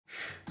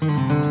With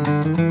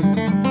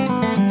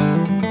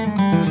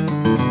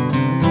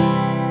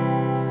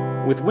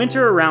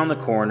winter around the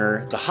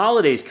corner, the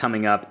holidays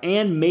coming up,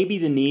 and maybe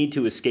the need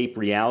to escape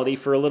reality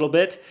for a little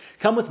bit,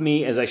 come with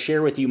me as I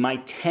share with you my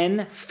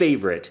 10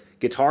 favorite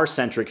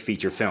guitar-centric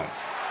feature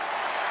films.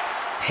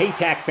 Hey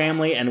TAC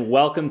family, and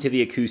welcome to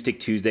the Acoustic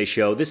Tuesday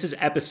Show. This is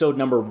episode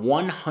number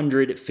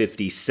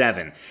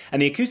 157.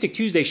 And the Acoustic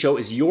Tuesday Show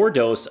is your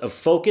dose of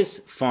focus,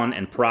 fun,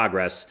 and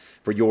progress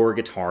for your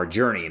guitar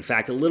journey. In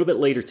fact, a little bit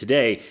later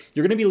today,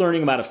 you're going to be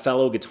learning about a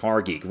fellow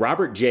guitar geek,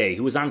 Robert J.,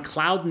 who was on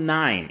cloud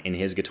 9 in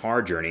his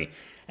guitar journey,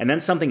 and then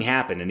something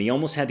happened and he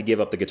almost had to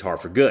give up the guitar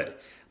for good.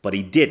 But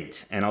he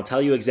didn't, and I'll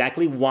tell you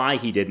exactly why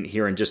he didn't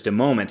here in just a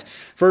moment.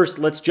 First,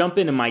 let's jump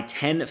into my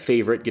 10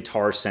 favorite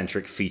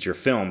guitar-centric feature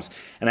films.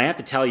 And I have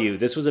to tell you,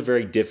 this was a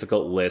very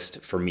difficult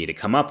list for me to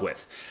come up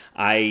with.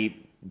 I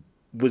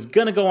was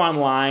going to go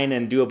online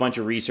and do a bunch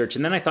of research,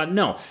 and then I thought,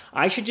 no,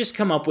 I should just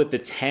come up with the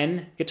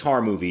 10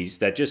 guitar movies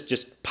that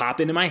just pop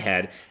into my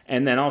head,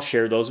 and then I'll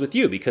share those with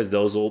you, because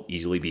those will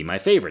easily be my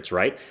favorites,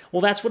 right?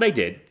 Well, that's what I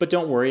did, but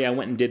don't worry, I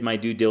went and did my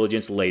due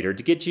diligence later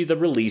to get you the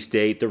release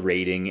date, the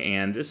rating,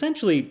 and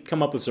essentially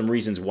come up with some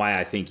reasons why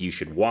I think you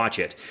should watch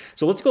it.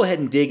 So let's go ahead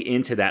and dig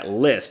into that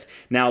list.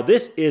 Now,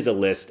 this is a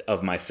list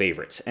of my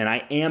favorites, and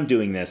I am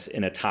doing this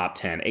in a top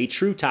 10, a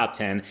true top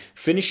 10,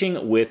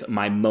 finishing with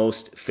my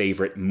most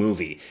favorite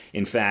movie.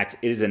 In fact,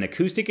 it is an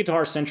acoustic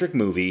guitar-centric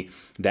movie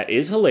that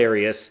is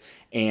hilarious,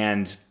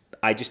 and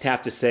I just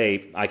have to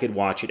say I could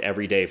watch it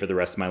every day for the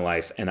rest of my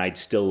life, and I'd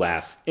still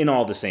laugh in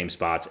all the same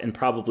spots, and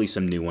probably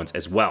some new ones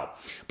as well.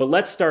 But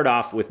let's start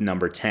off with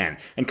number 10.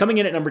 And coming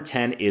in at number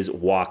 10 is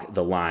Walk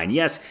the Line.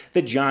 Yes,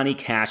 the Johnny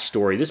Cash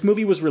story. This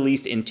movie was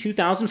released in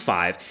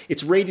 2005.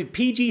 It's rated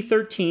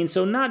PG-13,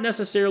 so not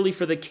necessarily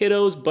for the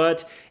kiddos,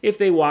 but if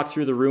they walk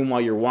through the room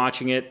while you're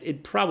watching it,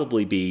 it'd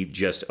probably be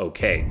just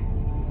okay.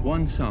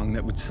 One song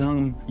that would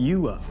sum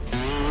you up.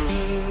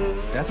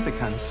 That's the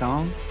kind of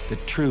song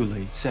that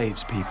truly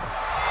saves people.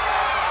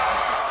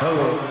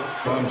 Hello,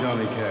 I'm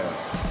Johnny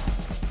Cash.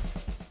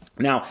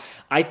 Now,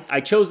 I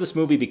chose this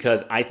movie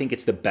because I think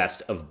it's the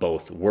best of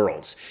both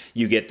worlds.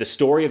 You get the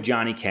story of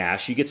Johnny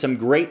Cash, you get some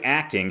great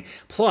acting,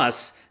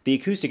 plus the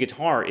acoustic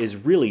guitar is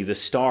really the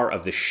star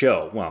of the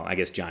show. Well, I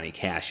guess Johnny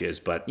Cash is,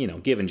 but, you know,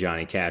 given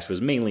Johnny Cash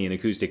was mainly an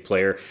acoustic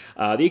player,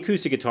 the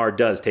acoustic guitar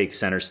does take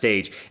center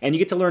stage. And you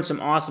get to learn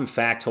some awesome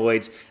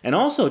factoids, and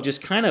also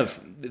just kind of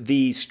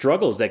the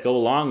struggles that go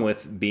along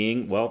with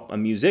being, well, a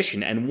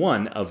musician and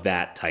one of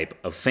that type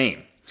of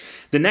fame.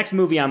 The next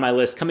movie on my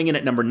list, coming in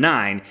at number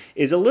 9,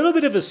 is a little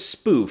bit of a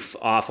spoof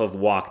off of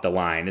Walk the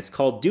Line. It's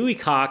called Dewey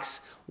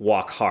Cox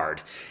Walk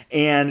Hard.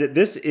 And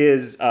this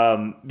is,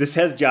 this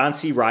has John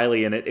C.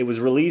 Reilly in it. It was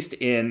released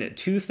in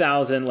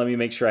 2000. Let me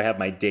make sure I have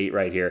my date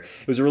right here.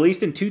 It was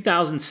released in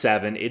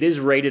 2007. It is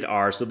rated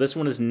R, so this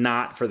one is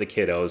not for the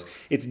kiddos.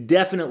 It's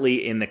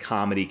definitely in the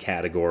comedy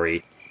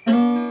category.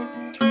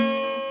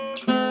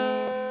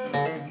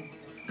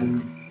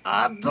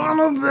 I've done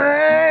a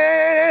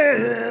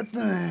bad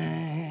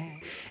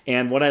thing.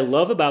 And what I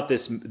love about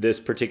this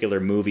particular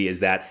movie is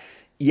that,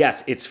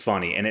 yes, it's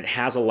funny, and it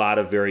has a lot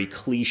of very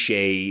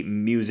cliche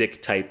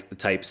music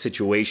type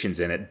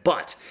situations in it,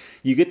 but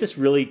you get this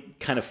really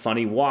kind of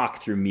funny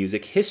walk through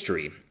music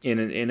history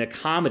in a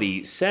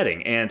comedy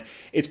setting, and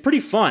it's pretty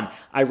fun.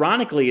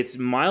 Ironically, it's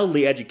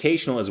mildly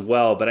educational as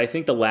well, but I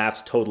think the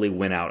laughs totally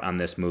win out on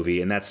this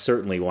movie, and that's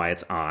certainly why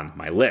it's on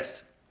my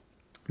list.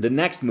 The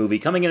next movie,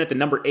 coming in at the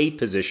number 8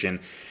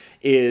 position,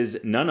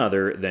 is none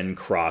other than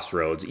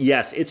Crossroads.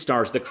 Yes, it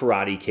stars the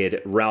Karate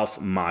Kid, Ralph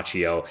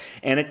Macchio,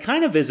 and it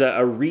kind of is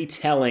a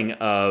retelling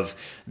of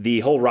the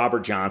whole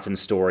Robert Johnson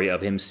story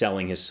of him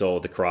selling his soul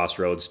at the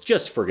crossroads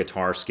just for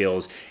guitar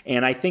skills.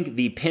 And I think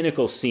the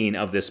pinnacle scene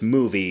of this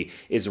movie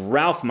is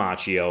Ralph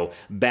Macchio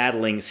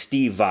battling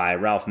Steve Vai.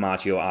 Ralph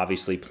Macchio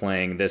obviously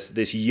playing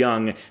this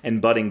young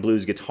and budding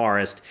blues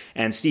guitarist,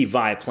 and Steve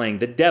Vai playing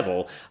the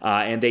devil,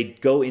 and they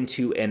go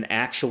into an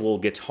actual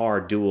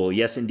guitar duel.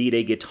 Yes, indeed,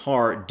 a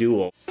guitar duel.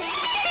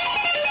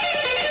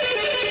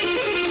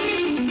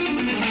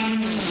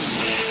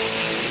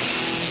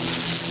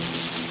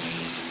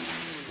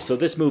 So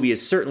this movie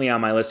is certainly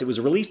on my list. It was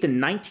released in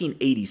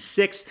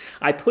 1986.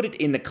 I put it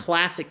in the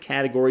classic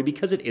category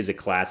because it is a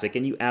classic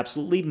and you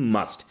absolutely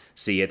must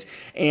see it.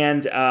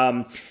 And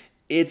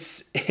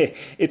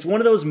it's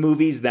one of those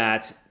movies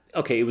that,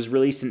 okay, it was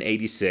released in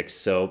 86,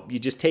 so you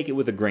just take it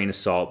with a grain of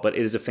salt, but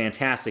it is a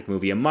fantastic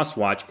movie, a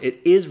must-watch. It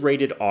is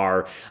rated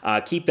R.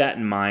 Keep that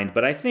in mind,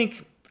 but I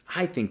think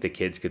the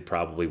kids could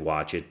probably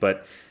watch it,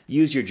 but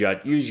use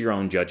your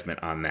own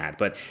judgment on that.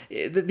 But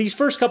these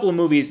first couple of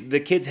movies, the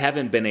kids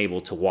haven't been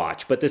able to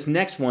watch, but this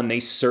next one, they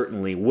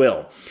certainly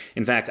will.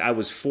 In fact, I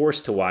was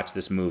forced to watch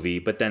this movie,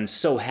 but then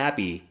so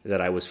happy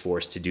that I was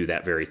forced to do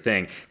that very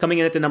thing. Coming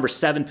in at the number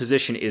 7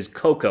 position is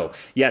Coco.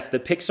 Yes, the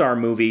Pixar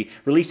movie,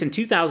 released in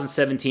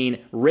 2017,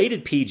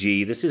 rated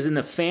PG. This is in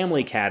the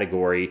family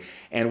category,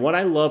 and what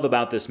I love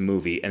about this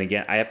movie, and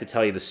again, I have to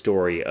tell you the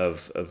story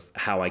of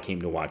how I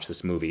came to watch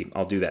this movie.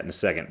 I'll do that in a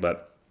second,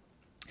 but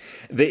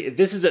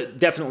This is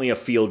definitely a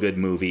feel-good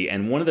movie,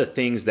 and one of the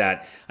things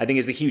that I think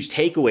is the huge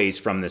takeaways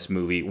from this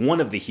movie,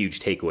 one of the huge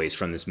takeaways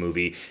from this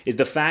movie, is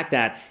the fact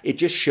that it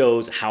just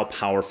shows how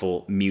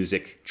powerful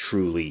music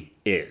truly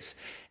is.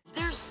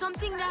 There's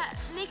something that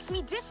makes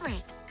me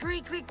different.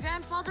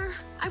 Great-great-grandfather,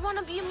 I want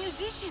to be a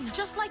musician,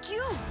 just like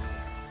you.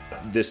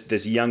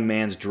 This young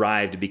man's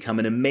drive to become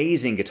an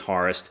amazing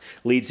guitarist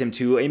leads him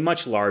to a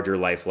much larger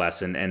life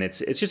lesson, and it's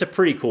just a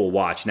pretty cool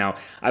watch. Now,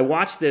 I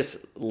watched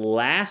this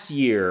last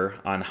year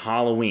on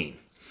Halloween,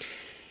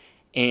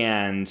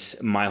 and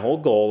my whole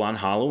goal on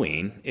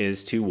Halloween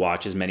is to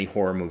watch as many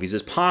horror movies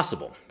as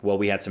possible. Well,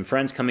 we had some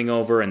friends coming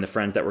over, and the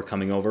friends that were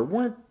coming over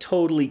weren't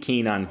totally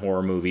keen on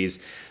horror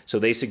movies, so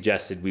they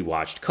suggested we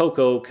watched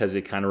Coco because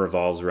it kind of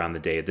revolves around the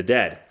Day of the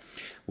Dead.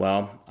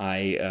 Well,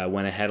 I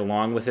went ahead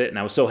along with it, and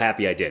I was so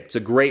happy I did. It's a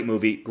great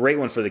movie, great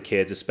one for the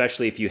kids,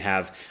 especially if you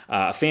have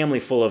a family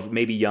full of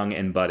maybe young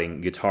and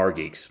budding guitar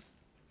geeks.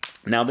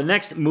 Now, the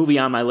next movie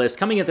on my list,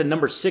 coming at the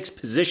number 6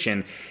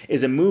 position,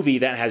 is a movie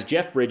that has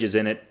Jeff Bridges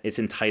in it. It's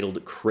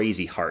entitled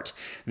Crazy Heart.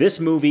 This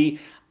movie,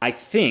 I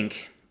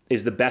think,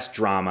 is the best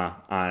drama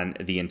on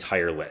the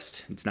entire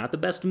list. It's not the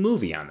best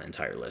movie on the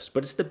entire list,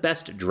 but it's the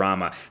best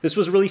drama. This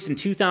was released in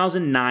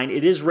 2009.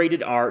 It is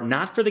rated R,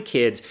 not for the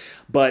kids,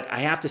 but I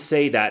have to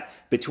say that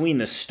between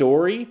the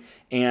story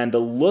and the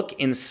look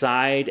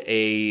inside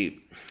a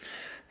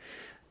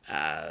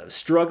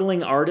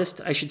struggling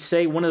artist, I should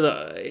say.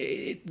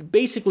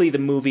 Basically the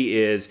movie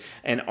is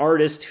an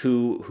artist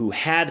who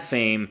had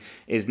fame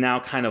is now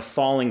kind of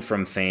falling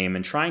from fame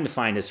and trying to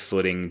find his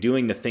footing,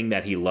 doing the thing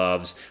that he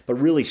loves, but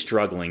really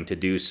struggling to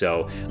do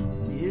so.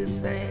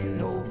 This ain't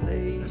no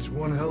place. It's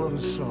one hell of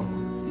a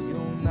song.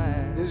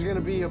 This is going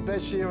to be your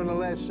best year in the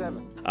last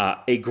 7.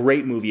 A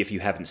great movie if you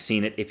haven't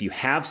seen it. If you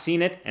have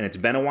seen it and it's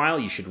been a while,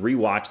 you should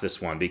rewatch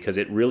this one because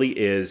it really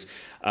is,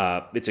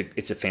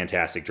 it's a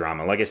fantastic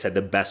drama. Like I said,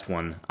 the best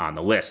one on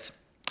the list.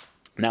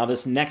 Now,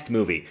 this next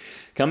movie,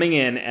 coming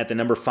in at the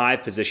number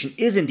 5 position,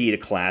 is indeed a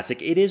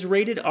classic. It is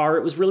rated R.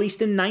 It was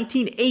released in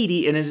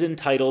 1980 and is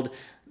entitled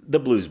The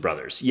Blues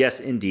Brothers. Yes,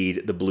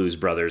 indeed, The Blues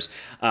Brothers.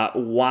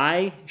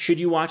 Why should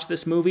you watch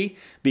this movie?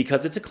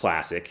 Because it's a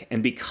classic,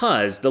 and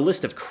because the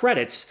list of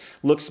credits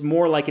looks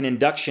more like an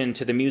induction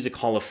to the Music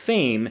Hall of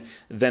Fame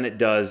than it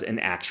does an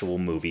actual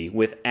movie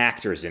with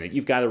actors in it.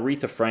 You've got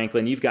Aretha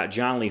Franklin, you've got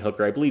John Lee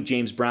Hooker, I believe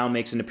James Brown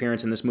makes an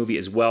appearance in this movie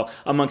as well,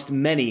 amongst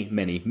many,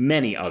 many,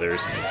 many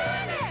others.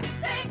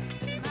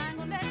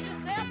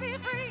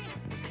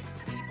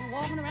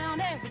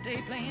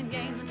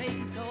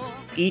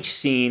 Each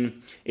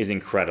scene is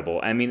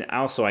incredible. I mean,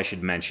 also I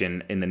should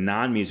mention in the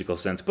non-musical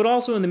sense, but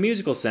also in the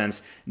musical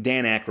sense,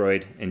 Dan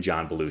Aykroyd and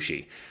John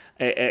Belushi.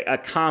 A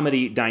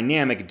comedy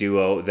dynamic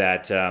duo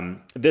that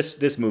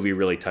this movie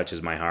really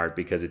touches my heart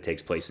because it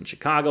takes place in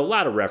Chicago. A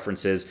lot of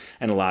references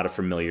and a lot of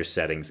familiar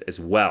settings as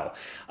well.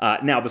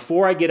 Now,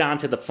 before I get on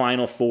to the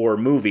final 4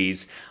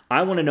 movies,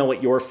 I want to know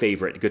what your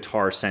favorite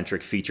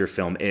guitar-centric feature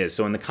film is.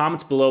 So in the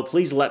comments below,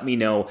 please let me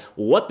know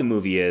what the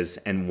movie is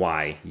and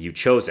why you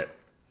chose it.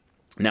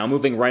 Now,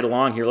 moving right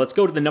along here, let's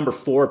go to the number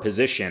 4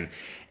 position.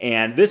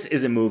 And this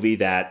is a movie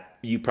that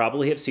you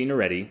probably have seen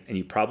already, and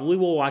you probably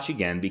will watch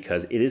again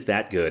because it is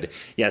that good.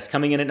 Yes,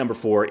 coming in at number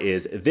 4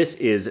 is This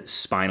Is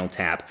Spinal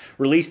Tap.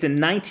 Released in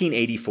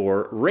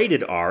 1984,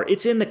 rated R.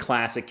 It's in the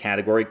classic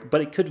category,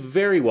 but it could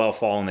very well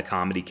fall in the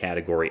comedy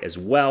category as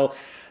well.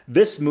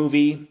 This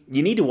movie,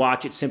 you need to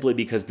watch it simply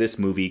because this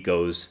movie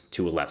goes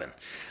to 11.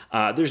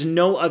 There's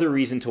no other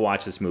reason to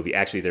watch this movie.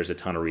 Actually, there's a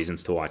ton of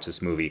reasons to watch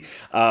this movie.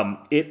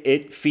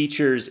 It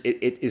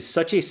is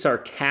such a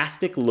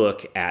sarcastic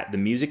look at the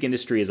music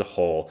industry as a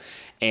whole,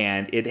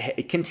 and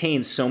it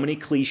contains so many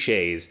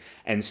cliches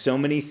and so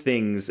many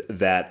things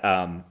that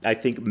I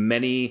think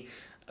many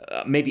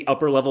maybe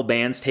upper-level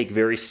bands take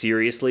very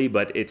seriously,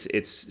 but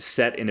it's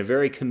set in a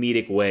very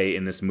comedic way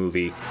in this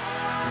movie.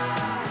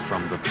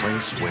 From the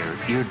place where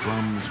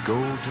eardrums go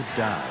to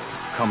die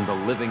come the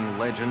living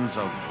legends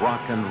of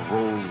rock and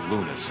roll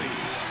lunacy.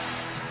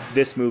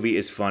 This movie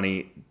is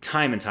funny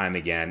time and time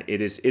again.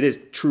 It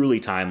is truly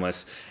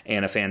timeless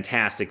and a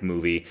fantastic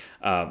movie.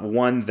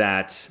 One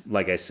that,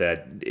 like I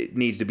said, it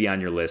needs to be on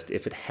your list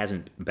if it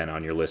hasn't been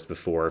on your list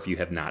before, if you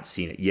have not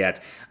seen it yet.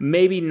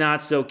 Maybe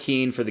not so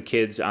keen for the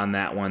kids on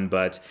that one,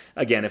 but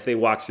again, if they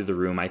walk through the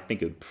room, I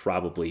think it would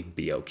probably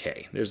be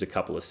okay. There's a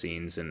couple of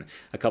scenes and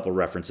a couple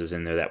references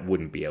in there that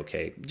wouldn't be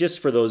okay, just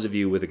for those of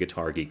you with a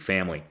Guitar Geek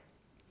family.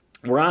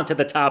 We're on to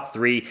the top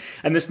 3,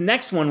 and this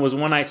next one was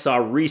one I saw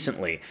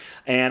recently,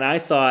 and I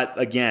thought,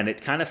 again,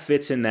 it kind of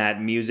fits in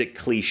that music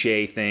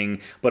cliche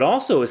thing, but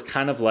also is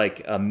kind of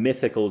like a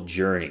mythical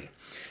journey.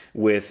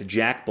 with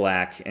Jack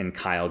Black and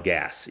Kyle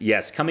Gass.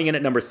 Yes, coming in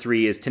at number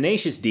 3 is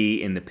Tenacious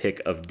D in The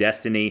Pick of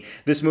Destiny.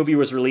 This movie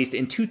was released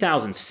in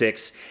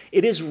 2006.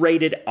 It is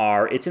rated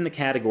R. It's in the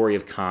category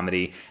of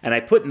comedy, and I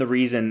put in the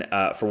reason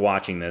for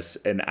watching this,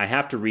 and I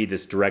have to read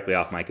this directly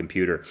off my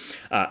computer.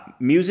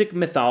 Music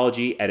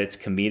mythology at its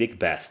comedic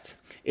best.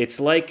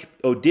 It's like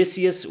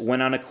Odysseus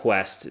went on a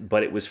quest,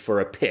 but it was for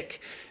a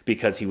pick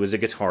because he was a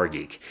guitar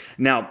geek.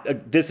 Now,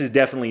 this is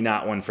definitely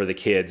not one for the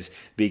kids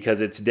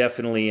because it's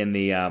definitely in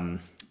the,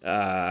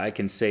 I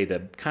can say,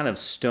 the kind of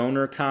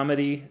stoner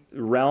comedy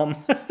realm.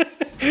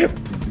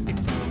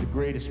 The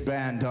greatest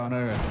band on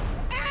earth.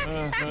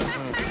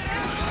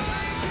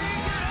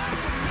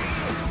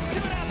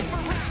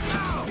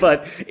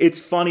 But it's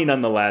funny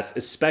nonetheless,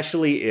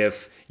 especially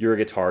if you're a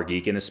guitar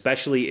geek and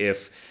especially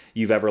if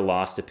you've ever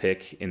lost a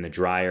pick in the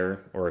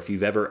dryer, or if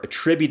you've ever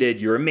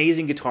attributed your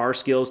amazing guitar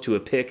skills to a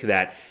pick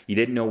that you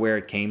didn't know where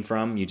it came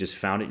from. You just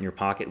found it in your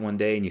pocket one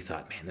day and you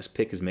thought, man, this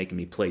pick is making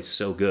me play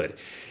so good.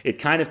 It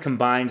kind of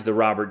combines the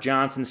Robert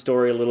Johnson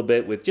story a little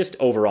bit with just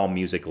overall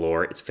music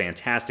lore. It's a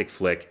fantastic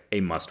flick,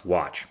 a must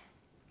watch.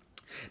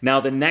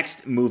 Now, the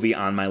next movie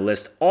on my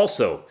list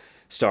also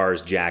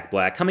stars Jack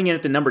Black. Coming in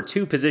at the number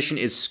 2 position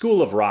is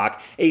School of Rock,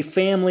 a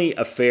family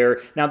affair.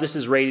 Now, this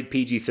is rated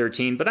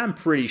PG-13, but I'm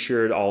pretty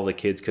sure all the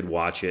kids could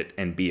watch it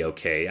and be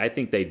okay. I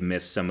think they'd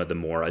miss some of the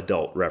more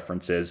adult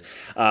references.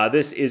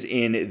 This is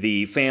in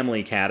the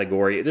family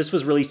category. This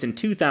was released in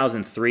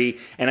 2003,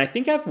 and I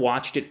think I've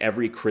watched it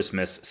every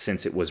Christmas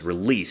since it was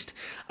released.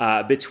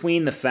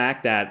 Between the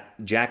fact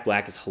that Jack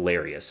Black is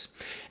hilarious,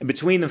 and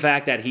between the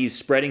fact that he's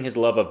spreading his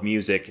love of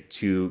music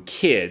to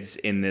kids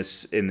in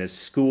this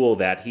school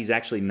that he's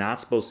actually not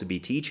supposed to be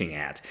teaching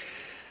at.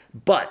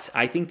 But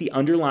I think the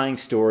underlying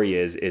story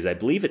is I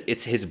believe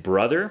it's his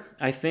brother,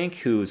 I think,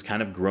 who's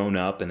kind of grown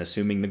up and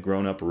assuming the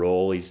grown-up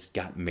role. He's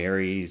got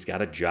married, he's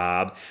got a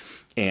job,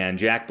 and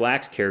Jack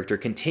Black's character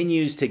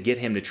continues to get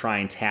him to try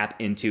and tap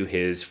into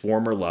his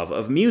former love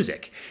of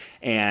music.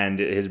 And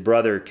his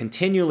brother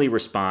continually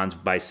responds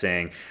by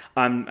saying,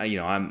 I'm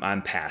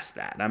past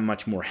that. I'm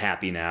much more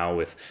happy now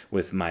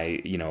with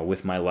my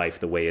life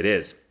the way it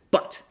is.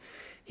 But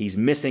he's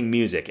missing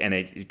music, and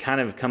it kind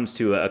of comes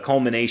to a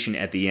culmination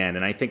at the end,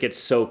 and I think it's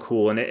so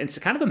cool, and it's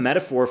kind of a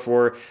metaphor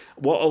for,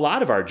 well, a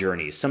lot of our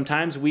journeys.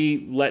 Sometimes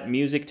we let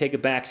music take a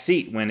back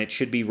seat when it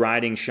should be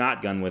riding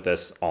shotgun with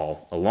us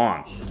all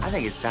along. I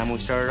think it's time we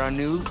started our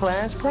new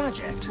class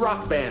project.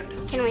 Rock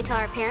band. Can we tell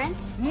our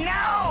parents?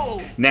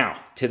 No! Now,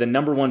 to the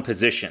number 1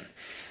 position.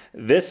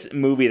 This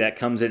movie that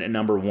comes in at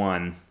number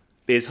 1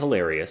 is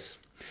hilarious.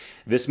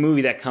 This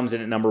movie that comes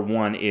in at number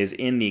 1 is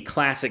in the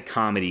classic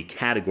comedy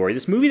category.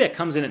 This movie that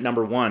comes in at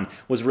number 1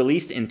 was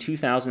released in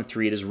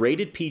 2003. It is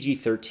rated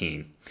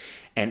PG-13,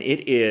 and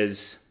it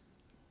is,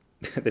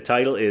 the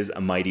title is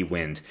A Mighty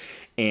Wind,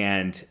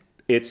 and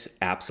it's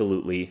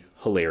absolutely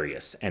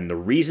hilarious. And the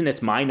reason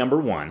it's my number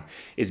 1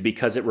 is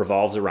because it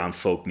revolves around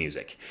folk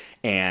music.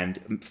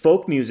 And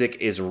folk music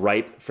is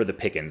ripe for the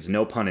pickings.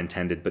 No pun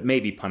intended, but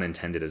maybe pun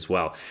intended as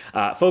well.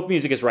 Folk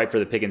music is ripe for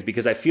the pickings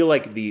because I feel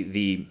like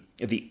the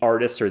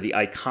artists or the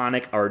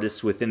iconic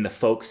artists within the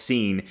folk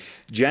scene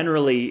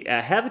generally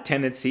have a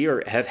tendency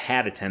or have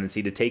had a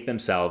tendency to take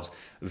themselves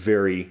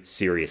very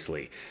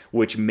seriously,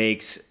 which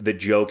makes the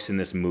jokes in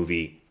this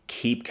movie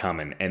keep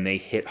coming, and they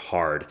hit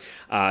hard.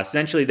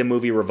 Essentially, the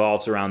movie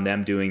revolves around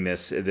them doing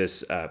this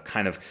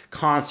kind of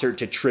concert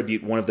to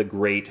tribute one of the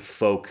great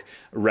folk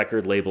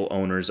record label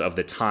owners of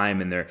the time,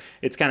 and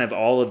it's kind of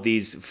all of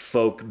these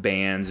folk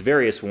bands,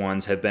 various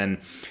ones, have been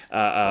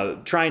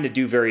trying to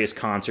do various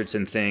concerts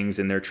and things,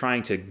 and they're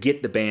trying to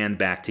get the band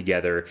back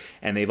together,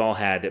 and they've all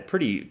had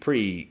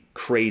pretty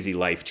crazy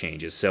life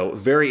changes. So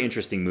very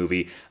interesting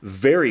movie,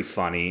 very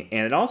funny,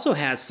 and it also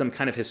has some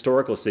kind of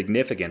historical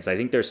significance. I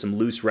think there's some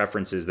loose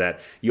references that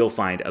you'll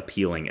find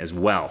appealing as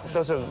well.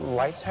 Those are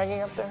lights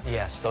hanging up there?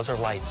 Yes, those are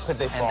lights. Could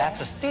they fall? And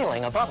that's a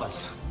ceiling above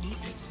us.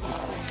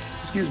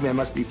 Excuse me, I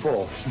must be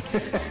full.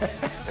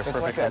 It's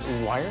like that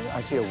wire.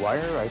 I see a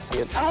wire. I see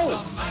it.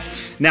 Oh!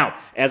 Now,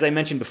 as I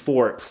mentioned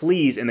before,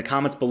 please, in the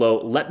comments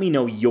below, let me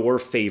know your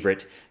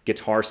favorite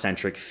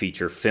guitar-centric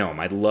feature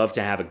film. I'd love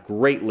to have a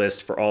great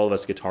list for all of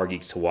us guitar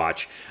geeks to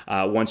watch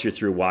once you're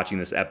through watching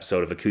this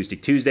episode of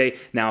Acoustic Tuesday.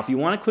 Now, if you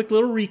want a quick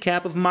little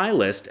recap of my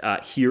list,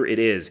 here it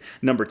is.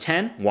 Number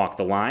 10, Walk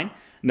the Line.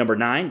 Number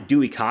 9,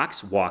 Dewey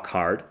Cox, Walk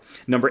Hard.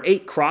 Number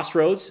 8,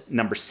 Crossroads.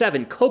 Number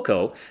 7,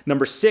 Coco.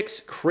 Number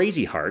 6,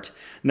 Crazy Heart.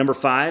 Number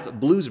 5,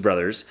 Blues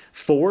Brothers.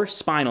 4,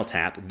 Spinal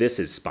Tap. This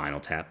is Spinal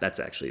Tap. That's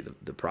actually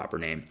the proper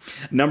name.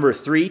 Number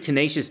 3,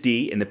 Tenacious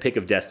D in the Pick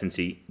of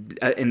Destiny.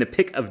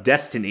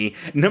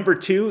 Number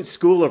 2,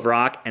 School of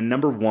Rock. And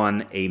number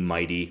 1, A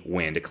Mighty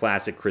Wind, a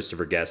classic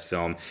Christopher Guest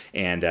film.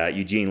 And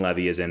Eugene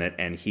Levy is in it,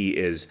 and he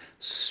is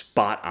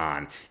spot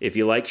on. If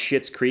you like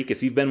Schitt's Creek,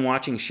 if you've been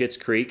watching Schitt's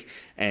Creek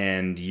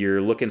and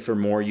you're looking for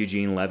more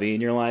Eugene Levy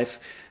in your life,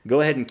 go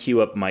ahead and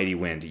cue up Mighty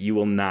Wind. You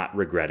will not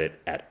regret it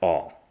at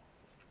all.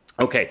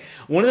 Okay,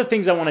 one of the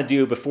things I want to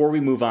do before we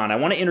move on, I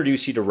want to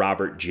introduce you to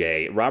Robert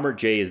J. Robert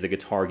J is the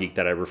guitar geek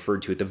that I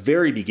referred to at the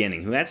very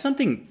beginning, who had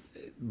something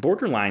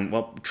borderline,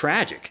 well,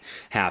 tragic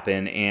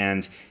happen,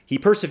 and he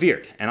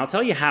persevered. And I'll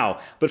tell you how.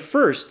 But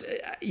first,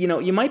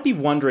 you might be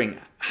wondering,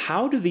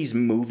 how do these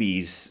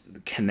movies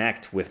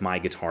connect with my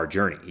guitar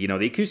journey?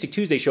 The Acoustic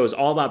Tuesday show is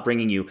all about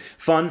bringing you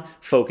fun,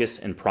 focus,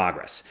 and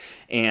progress.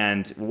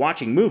 And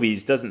watching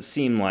movies doesn't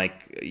seem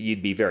like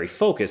you'd be very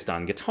focused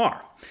on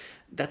guitar.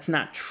 That's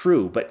not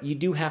true, but you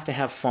do have to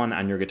have fun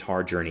on your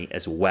guitar journey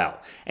as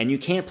well. And you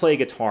can't play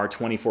guitar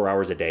 24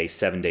 hours a day,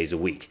 7 days a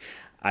week.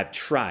 I've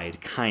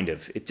tried, kind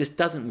of. It just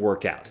doesn't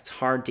work out. It's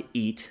hard to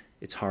eat.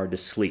 It's hard to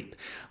sleep.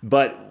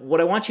 But what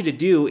I want you to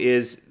do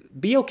is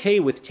be okay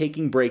with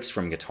taking breaks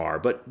from guitar,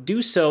 but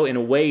do so in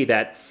a way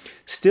that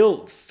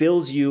still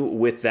fills you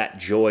with that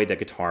joy that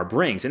guitar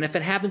brings. And if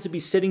it happens to be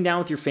sitting down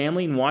with your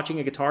family and watching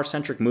a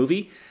guitar-centric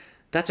movie,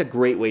 that's a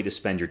great way to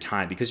spend your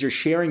time because you're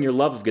sharing your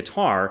love of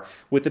guitar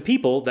with the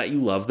people that you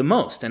love the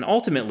most. And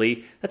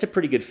ultimately, that's a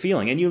pretty good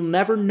feeling. And you'll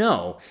never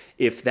know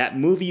if that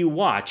movie you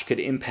watch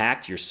could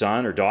impact your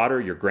son or daughter,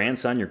 your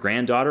grandson, your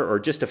granddaughter, or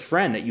just a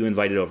friend that you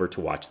invited over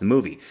to watch the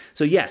movie.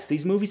 So yes,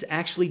 these movies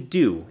actually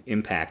do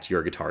impact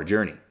your guitar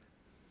journey.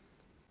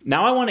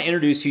 Now I want to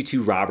introduce you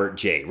to Robert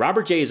J.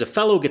 Robert J is a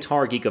fellow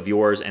guitar geek of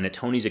yours and a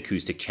Tony's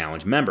Acoustic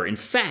Challenge member. In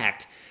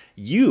fact,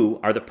 you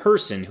are the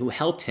person who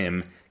helped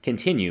him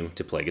continue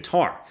to play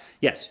guitar.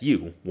 Yes,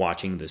 you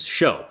watching this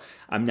show.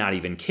 I'm not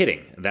even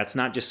kidding. That's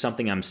not just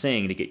something I'm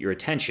saying to get your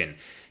attention.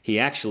 He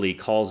actually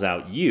calls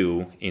out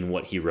you in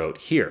what he wrote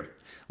here.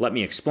 Let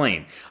me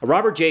explain.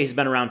 Robert J has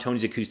been around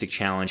Tony's Acoustic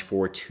Challenge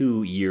for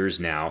 2 years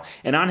now,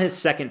 and on his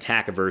second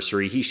TAC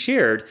anniversary, he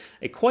shared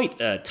a quite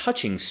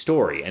touching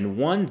story, and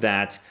one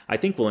that I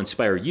think will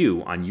inspire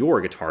you on your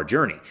guitar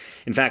journey.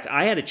 In fact,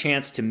 I had a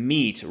chance to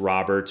meet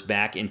Robert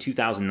back in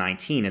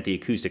 2019 at the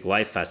Acoustic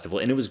Life Festival,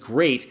 and it was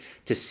great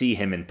to see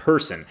him in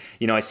person.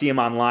 I see him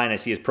online, I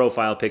see his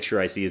profile picture,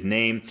 I see his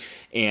name,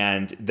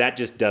 and that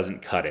just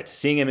doesn't cut it.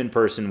 Seeing him in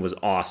person was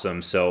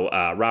awesome. So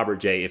Robert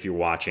J, if you're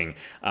watching,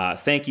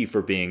 thank you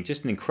for being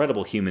just an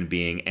incredible human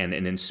being and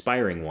an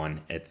inspiring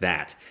one at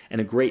that, and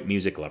a great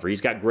music lover.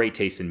 He's got great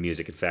taste in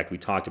music. In fact, we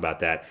talked about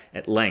that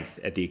at length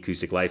at the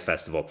Acoustic Life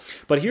Festival.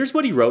 But here's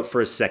what he wrote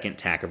for his second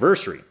TAC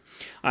anniversary.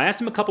 I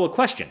asked him a couple of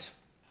questions.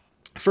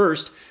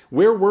 First,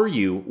 where were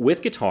you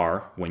with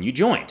guitar when you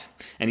joined?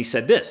 And he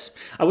said this: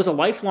 I was a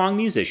lifelong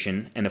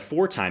musician and a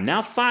 4-time,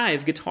 now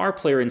 5 guitar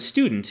player and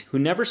student who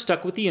never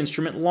stuck with the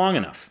instrument long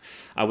enough.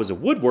 I was a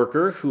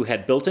woodworker who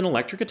had built an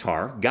electric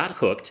guitar, got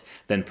hooked,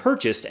 then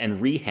purchased and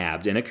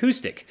rehabbed an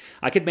acoustic.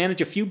 I could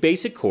manage a few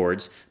basic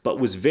chords, but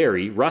was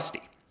very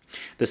rusty.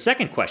 The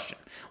second question: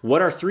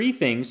 what are 3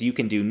 things you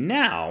can do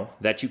now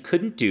that you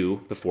couldn't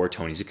do before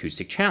Tony's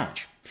Acoustic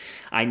Challenge?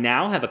 I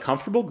now have a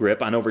comfortable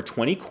grip on over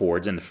 20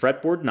 chords and the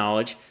fretboard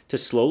knowledge to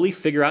slowly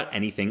figure out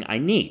anything I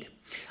need.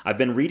 I've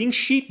been reading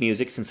sheet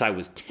music since I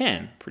was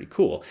 10, pretty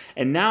cool,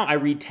 and now I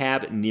read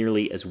tab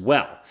nearly as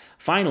well.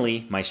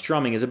 Finally, my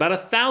strumming is about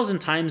 1,000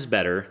 times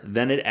better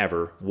than it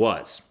ever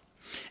was.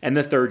 And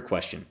the third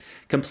question: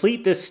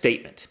 complete this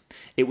statement.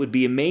 It would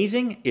be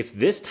amazing if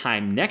this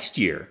time next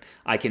year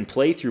I can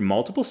play through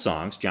multiple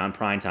songs, John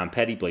Prine, Tom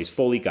Petty, Blaze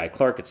Foley, Guy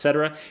Clark,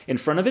 etc., in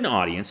front of an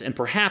audience and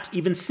perhaps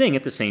even sing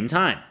at the same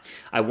time.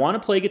 I want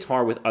to play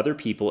guitar with other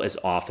people as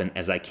often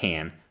as I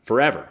can,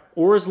 forever,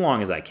 or as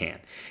long as I can.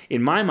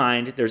 In my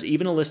mind, there's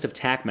even a list of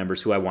TAC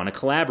members who I want to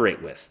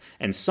collaborate with,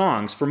 and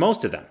songs for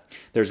most of them.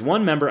 There's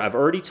one member I've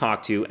already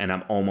talked to, and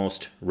I'm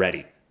almost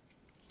ready.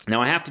 Now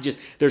I have to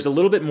there's a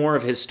little bit more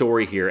of his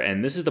story here,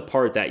 and this is the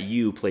part that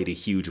you played a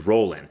huge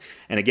role in.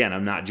 And again,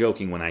 I'm not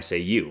joking when I say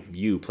you.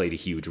 You played a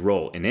huge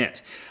role in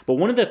it. But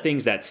one of the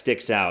things that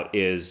sticks out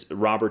is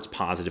Robert's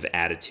positive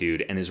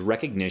attitude and his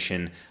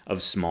recognition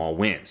of small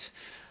wins.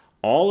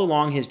 All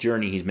along his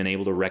journey, he's been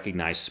able to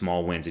recognize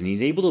small wins, and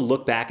he's able to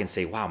look back and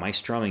say, wow, my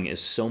strumming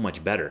is so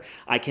much better.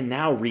 I can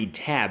now read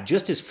tab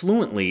just as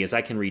fluently as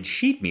I can read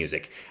sheet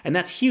music. And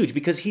that's huge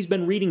because he's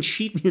been reading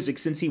sheet music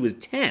since he was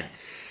 10.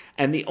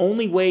 And the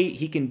only way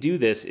he can do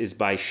this is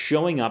by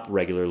showing up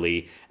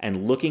regularly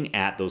and looking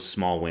at those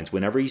small wins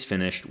whenever he's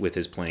finished with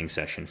his playing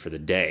session for the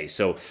day.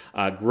 So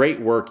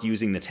great work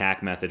using the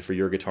TAC method for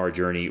your guitar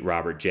journey,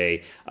 Robert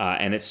J.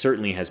 And it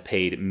certainly has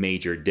paid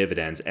major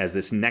dividends, as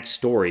this next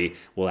story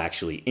will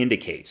actually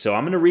indicate. So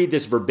I'm going to read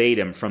this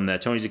verbatim from the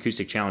Tony's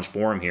Acoustic Challenge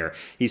forum here.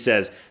 He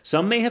says,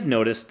 "Some may have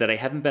noticed that I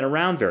haven't been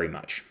around very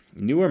much.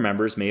 Newer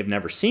members may have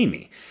never seen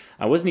me.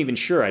 I wasn't even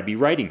sure I'd be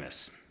writing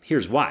this.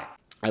 Here's why.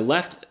 I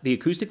left the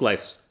Acoustic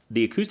Life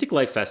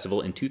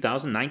Festival in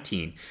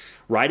 2019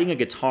 riding a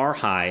guitar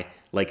high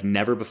like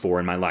never before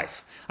in my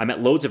life. I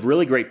met loads of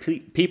really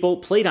great people,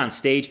 played on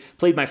stage,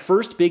 played my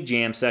first big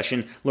jam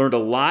session, learned a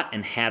lot,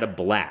 and had a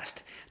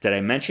blast. Did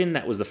I mention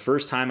that was the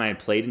first time I had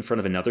played in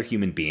front of another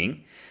human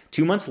being?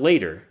 2 months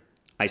later,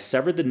 I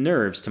severed the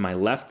nerves to my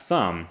left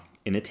thumb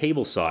in a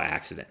table saw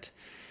accident.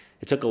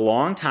 It took a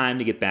long time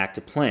to get back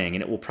to playing,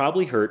 and it will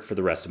probably hurt for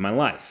the rest of my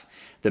life.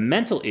 The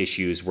mental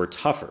issues were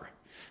tougher.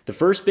 The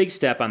first big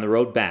step on the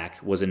road back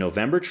was a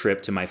November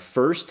trip to my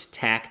first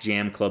TAC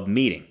Jam Club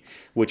meeting,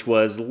 which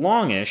was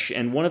longish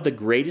and one of the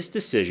greatest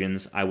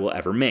decisions I will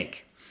ever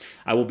make.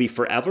 I will be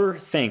forever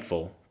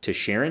thankful to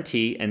Sharon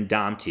T. and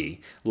Dom T.,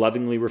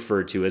 lovingly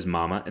referred to as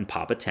Mama and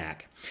Papa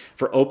TAC,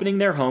 for opening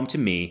their home to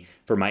me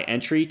for my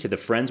entry to the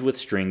Friends with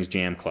Strings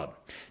Jam Club.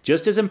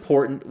 Just as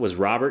important was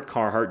Robert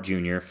Carhart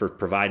Jr. for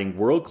providing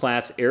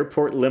world-class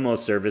airport limo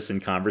service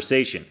and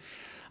conversation.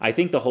 I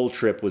think the whole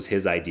trip was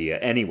his idea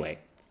anyway.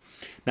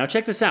 Now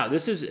check this out.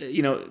 This is,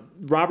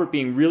 Robert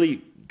being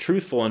really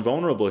truthful and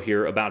vulnerable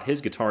here about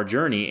his guitar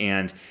journey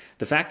and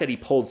the fact that he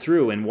pulled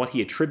through and what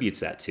he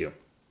attributes that to.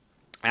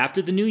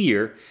 After the new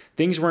year,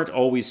 things weren't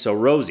always so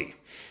rosy.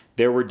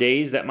 There were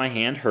days that my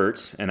hand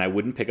hurt and I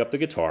wouldn't pick up the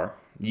guitar.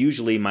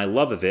 Usually my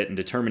love of it and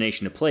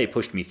determination to play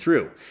pushed me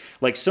through.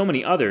 Like so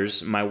many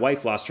others, my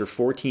wife lost her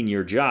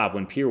 14-year job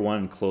when Pier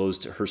 1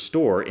 closed her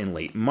store in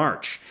late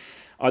March.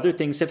 Other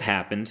things have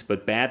happened,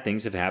 but bad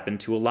things have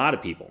happened to a lot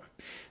of people.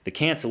 The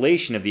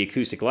cancellation of the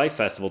Acoustic Life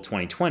Festival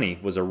 2020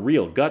 was a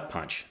real gut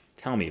punch.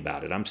 Tell me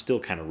about it. I'm still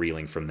kind of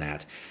reeling from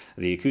that.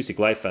 The Acoustic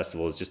Life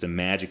Festival is just a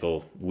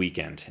magical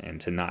weekend, and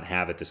to not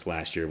have it this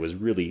last year was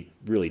really,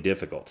 really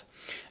difficult,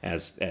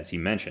 as he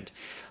mentioned.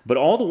 But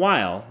all the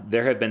while,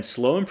 there have been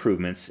slow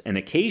improvements and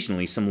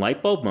occasionally some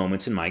light bulb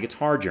moments in my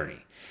guitar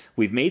journey.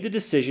 We've made the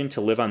decision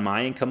to live on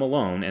my income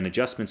alone, and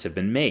adjustments have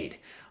been made.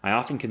 I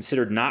often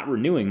considered not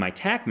renewing my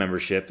TAC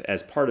membership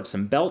as part of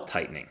some belt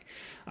tightening.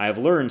 I have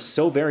learned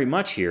so very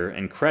much here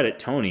and credit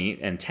Tony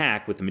and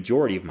TAC with the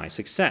majority of my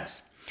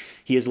success.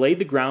 He has laid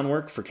the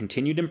groundwork for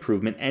continued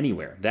improvement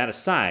anywhere. That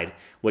aside,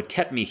 what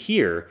kept me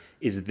here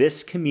is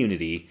this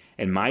community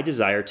and my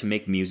desire to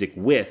make music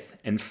with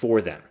and for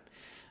them.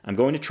 I'm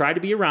going to try to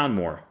be around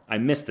more. I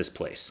miss this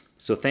place.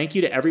 So thank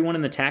you to everyone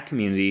in the TAC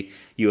community.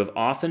 You have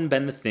often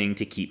been the thing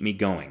to keep me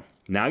going.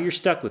 Now you're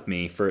stuck with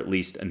me for at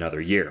least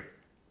another year.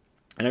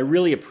 And I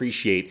really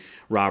appreciate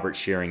Robert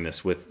sharing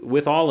this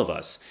with all of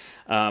us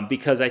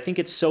because I think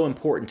it's so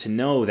important to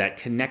know that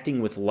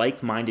connecting with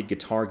like-minded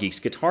guitar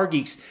geeks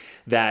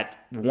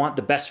that want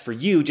the best for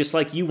you just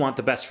like you want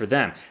the best for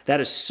them, that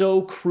is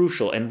so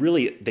crucial and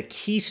really the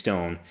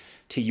keystone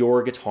to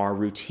your guitar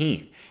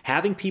routine.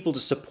 Having people to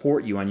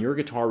support you on your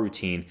guitar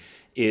routine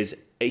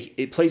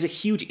it plays a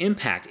huge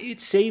impact. It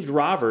saved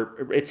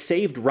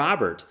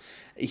Robert.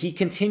 He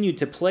continued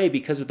to play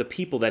because of the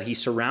people that he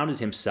surrounded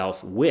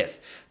himself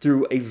with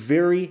through a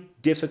very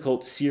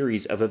difficult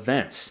series of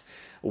events.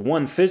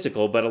 One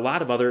physical, but a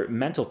lot of other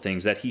mental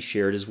things that he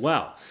shared as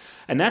well.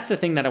 And that's the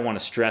thing that I want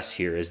to stress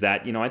here is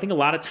that, I think a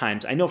lot of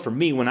times, I know for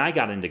me, when I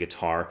got into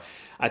guitar,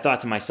 I thought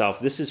to myself,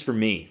 this is for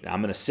me.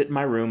 I'm going to sit in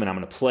my room and I'm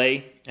going to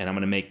play and I'm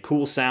going to make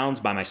cool sounds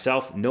by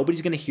myself.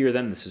 Nobody's going to hear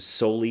them. This is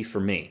solely for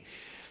me.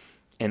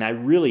 And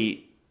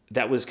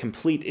that was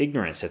complete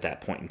ignorance at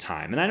that point in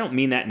time. And I don't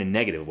mean that in a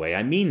negative way.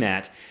 I mean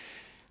that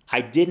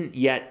I didn't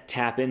yet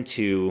tap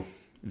into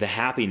the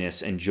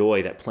happiness and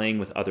joy that playing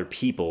with other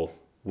people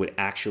would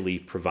actually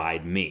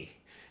provide me.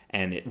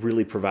 And it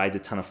really provides a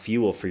ton of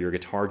fuel for your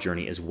guitar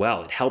journey as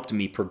well. It helped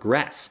me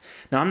progress.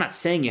 Now, I'm not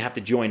saying you have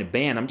to join a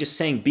band. I'm just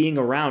saying being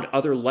around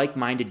other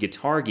like-minded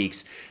guitar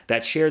geeks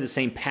that share the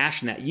same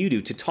passion that you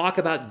do, to talk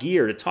about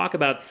gear, to talk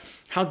about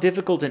how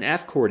difficult an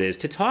F chord is,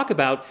 to talk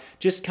about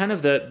just kind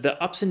of the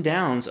ups and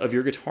downs of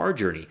your guitar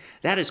journey.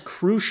 That is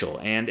crucial.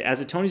 And as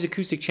a Tony's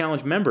Acoustic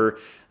Challenge member,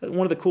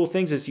 one of the cool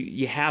things is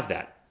you have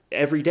that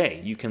every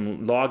day. You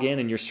can log in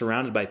and you're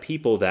surrounded by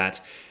people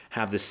that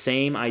have the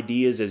same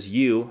ideas as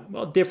you,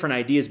 well, different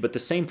ideas, but the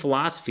same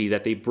philosophy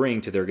that they bring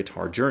to their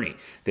guitar journey.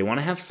 They want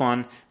to have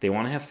fun, they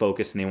want to have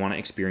focus, and they want to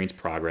experience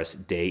progress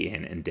day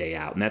in and day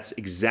out. And that's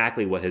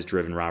exactly what has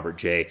driven Robert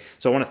J.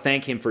 So I want to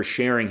thank him for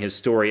sharing his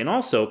story and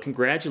also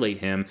congratulate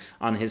him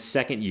on his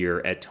second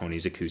year at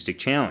Tony's Acoustic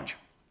Challenge.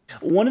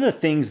 One of the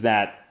things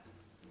that,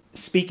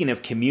 speaking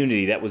of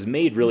community, that was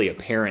made really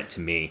apparent to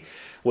me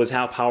was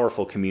how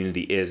powerful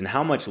community is and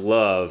how much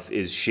love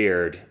is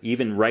shared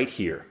even right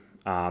here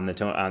on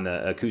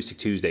the Acoustic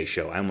Tuesday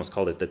show. I almost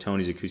called it the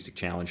Tony's Acoustic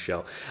Challenge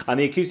show. On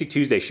the Acoustic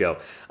Tuesday show,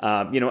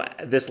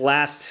 this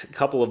last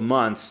couple of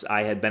months,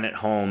 I had been at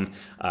home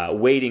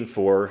waiting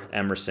for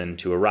Emerson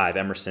to arrive.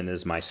 Emerson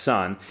is my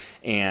son,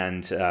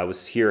 and I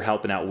was here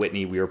helping out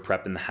Whitney. We were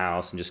prepping the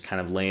house and just kind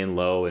of laying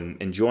low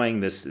and enjoying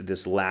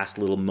this last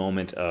little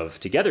moment of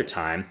together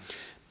time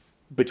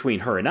between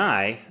her and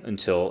I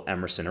until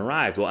Emerson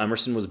arrived. Well,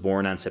 Emerson was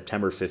born on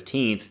September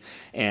 15th,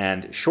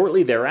 and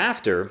shortly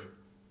thereafter,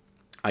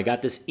 I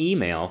got this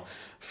email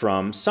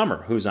from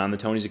Summer, who's on the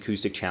Tony's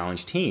Acoustic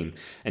Challenge team.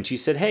 And she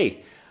said,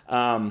 hey,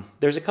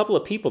 there's a couple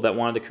of people that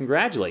wanted to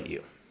congratulate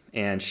you.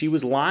 And she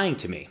was lying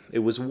to me. It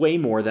was way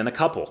more than a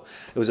couple.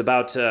 It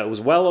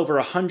was well over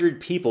 100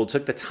 people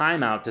took the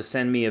time out to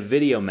send me a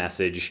video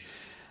message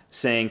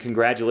saying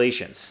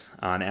congratulations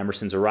on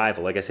Emerson's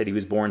arrival. Like I said, he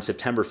was born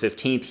September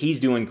 15th. He's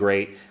doing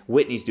great.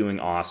 Whitney's doing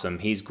awesome.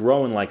 He's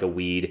growing like a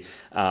weed.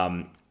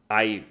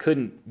 I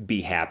couldn't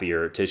be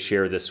happier to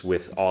share this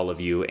with all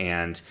of you,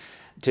 and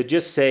to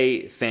just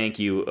say thank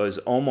you is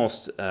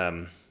almost,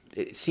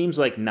 it seems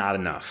like not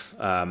enough.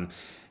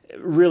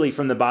 Really,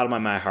 from the bottom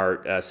of my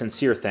heart,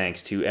 sincere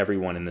thanks to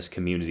everyone in this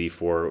community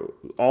for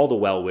all the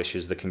well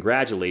wishes, the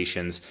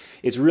congratulations.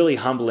 It's really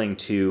humbling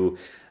to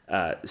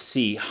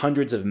see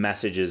hundreds of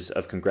messages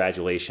of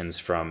congratulations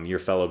from your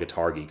fellow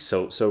guitar geeks.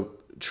 So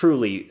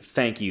truly,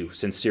 thank you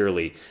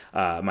sincerely.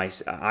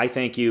 I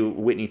thank you,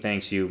 Whitney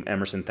thanks you,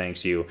 Emerson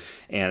thanks you,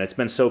 and it's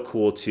been so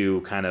cool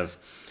to kind of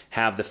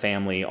have the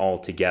family all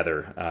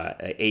together.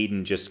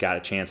 Aiden just got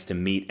a chance to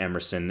meet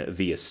Emerson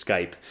via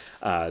Skype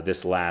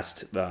this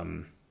last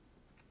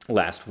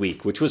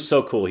week, which was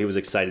so cool. He was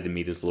excited to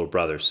meet his little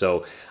brother.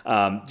 So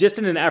just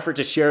in an effort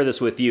to share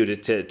this with you,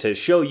 to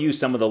show you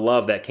some of the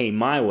love that came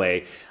my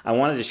way, I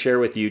wanted to share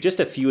with you just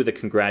a few of the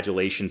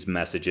congratulations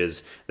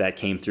messages that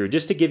came through,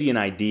 just to give you an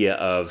idea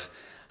of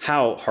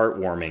how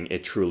heartwarming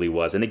it truly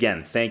was. And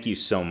again, thank you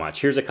so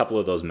much. Here's a couple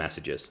of those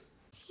messages.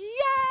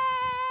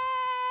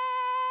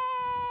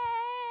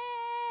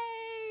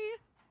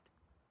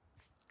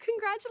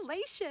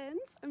 Congratulations.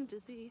 I'm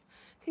dizzy.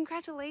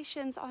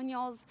 Congratulations on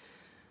y'all's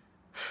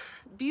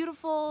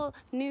beautiful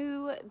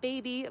new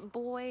baby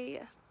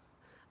boy.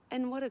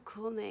 And what a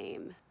cool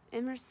name.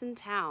 Emerson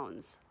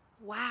Towns.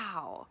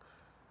 Wow.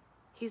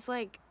 He's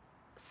like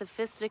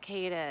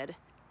sophisticated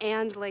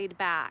and laid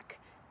back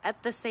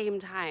at the same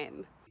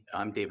time.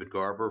 I'm David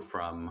Garber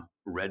from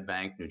Red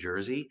Bank, New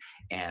Jersey,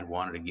 and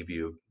wanted to give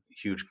you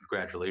huge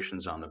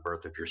congratulations on the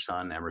birth of your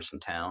son, Emerson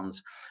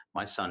Towns.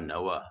 My son,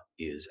 Noah,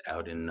 is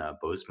out in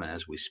Bozeman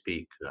as we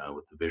speak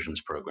with the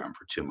Visions program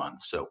for 2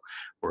 months. So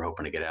we're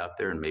hoping to get out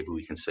there and maybe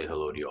we can say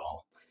hello to you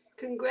all.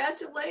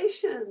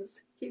 Congratulations.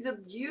 He's a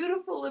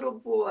beautiful little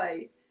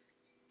boy.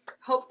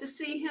 Hope to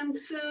see him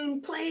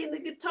soon playing the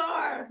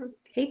guitar.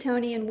 Hey,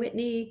 Tony and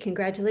Whitney,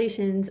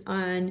 congratulations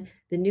on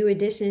the new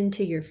addition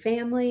to your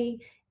family.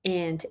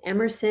 And to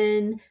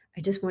Emerson,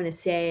 I just want to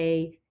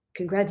say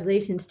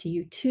congratulations to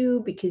you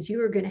too, because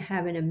you are going to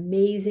have an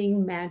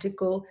amazing,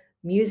 magical,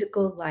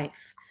 musical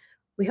life.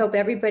 We hope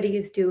everybody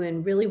is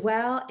doing really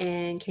well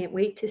and can't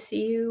wait to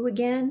see you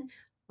again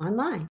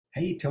online.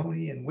 Hey,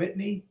 Tony and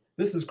Whitney,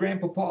 this is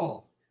Grandpa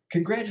Paul.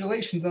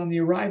 Congratulations on the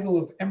arrival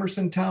of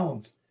Emerson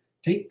Towns.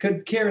 Take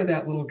good care of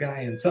that little guy,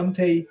 and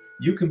someday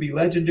you can be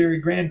legendary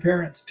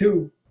grandparents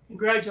too.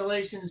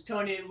 Congratulations,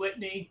 Tony and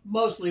Whitney,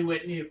 mostly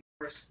Whitney, of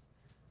course.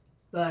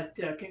 But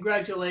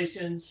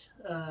congratulations,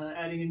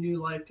 adding a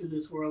new life to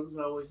this world is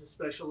always a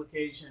special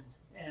occasion.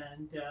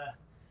 And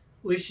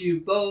wish you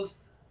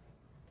both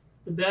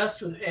the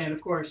best, and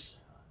of course,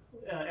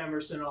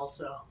 Emerson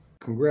also.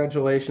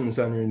 Congratulations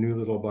on your new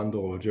little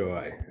bundle of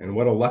joy. And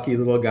what a lucky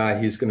little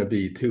guy he's going to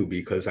be too,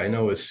 because I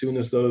know as soon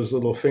as those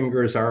little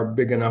fingers are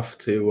big enough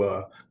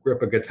to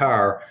grip a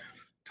guitar,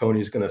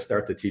 Tony's going to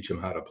start to teach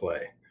him how to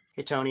play.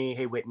 Hey, Tony.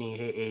 Hey, Whitney.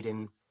 Hey,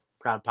 Aiden.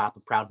 Proud papa,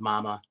 proud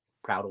mama,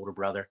 proud older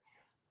brother.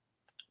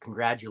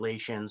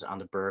 Congratulations on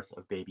the birth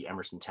of baby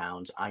Emerson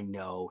Towns. I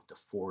know the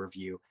four of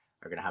you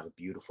are going to have a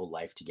beautiful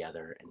life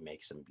together and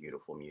make some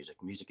beautiful music.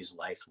 Music is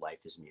life. Life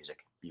is music.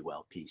 Be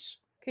well. Peace.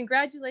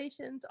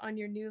 Congratulations on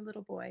your new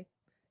little boy.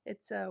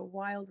 It's a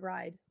wild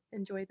ride.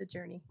 Enjoy the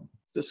journey.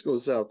 This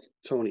goes out to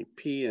Tony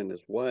P. and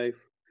his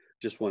wife.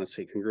 Just want to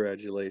say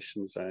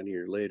congratulations on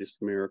your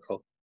latest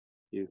miracle.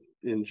 You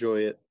enjoy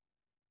it.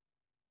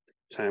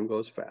 Time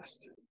goes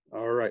fast.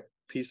 All right.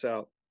 Peace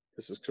out.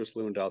 This is Chris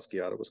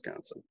Lewandowski out of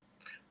Wisconsin.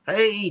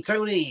 Hey,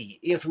 Tony,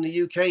 Ian from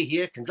the UK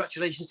here.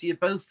 Congratulations to you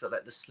both for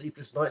let the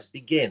sleepless nights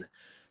begin.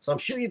 So I'm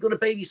sure you've got a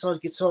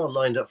baby-sized guitar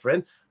lined up for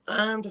him.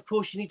 And, of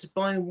course, you need to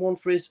buy him one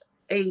for his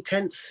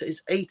 10th,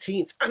 his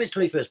 18th, and his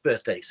 21st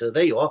birthday. So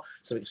there you are,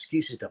 some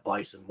excuses to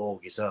buy some more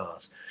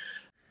guitars.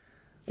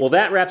 Well,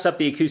 that wraps up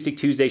the Acoustic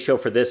Tuesday show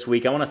for this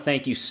week. I want to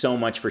thank you so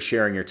much for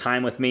sharing your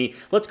time with me.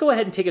 Let's go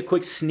ahead and take a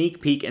quick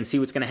sneak peek and see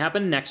what's going to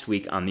happen next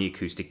week on the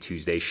Acoustic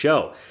Tuesday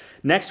show.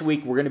 Next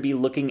week, we're going to be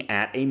looking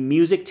at a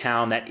music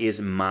town that is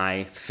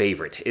my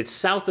favorite. It's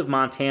south of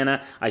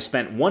Montana. I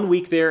spent 1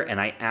 week there, and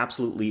I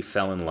absolutely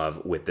fell in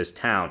love with this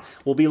town.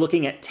 We'll be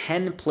looking at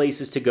 10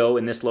 places to go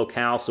in this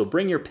locale, so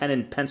bring your pen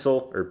and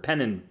pencil, or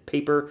pen and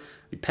paper,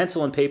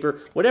 pencil and paper,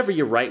 whatever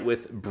you write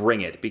with,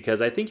 bring it,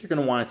 because I think you're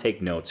going to want to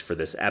take notes for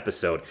this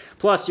episode.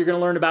 Plus, you're going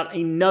to learn about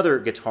another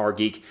guitar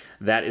geek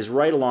that is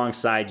right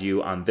alongside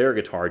you on their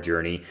guitar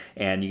journey,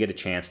 and you get a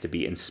chance to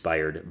be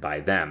inspired by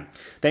them.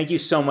 Thank you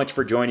so much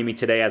for joining me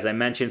today. As I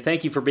mentioned,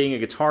 thank you for being a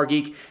guitar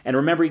geek, and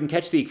remember, you can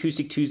catch the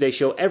Acoustic Tuesday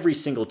show every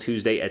single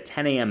Tuesday at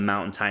 10 a.m.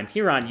 Mountain Time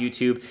here on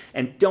YouTube,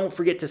 and don't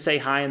forget to say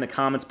hi in the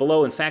comments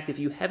below. In fact, if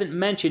you haven't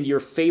mentioned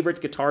your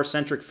favorite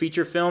guitar-centric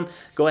feature film,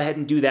 go ahead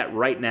and do that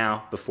right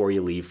now before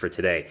you leave for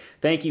today.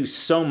 Thank you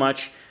so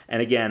much,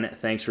 and again,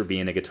 thanks for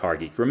being a guitar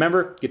geek.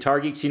 Remember, Guitar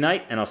Geeks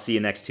Unite, and I'll see you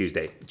next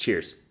Tuesday.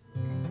 Cheers.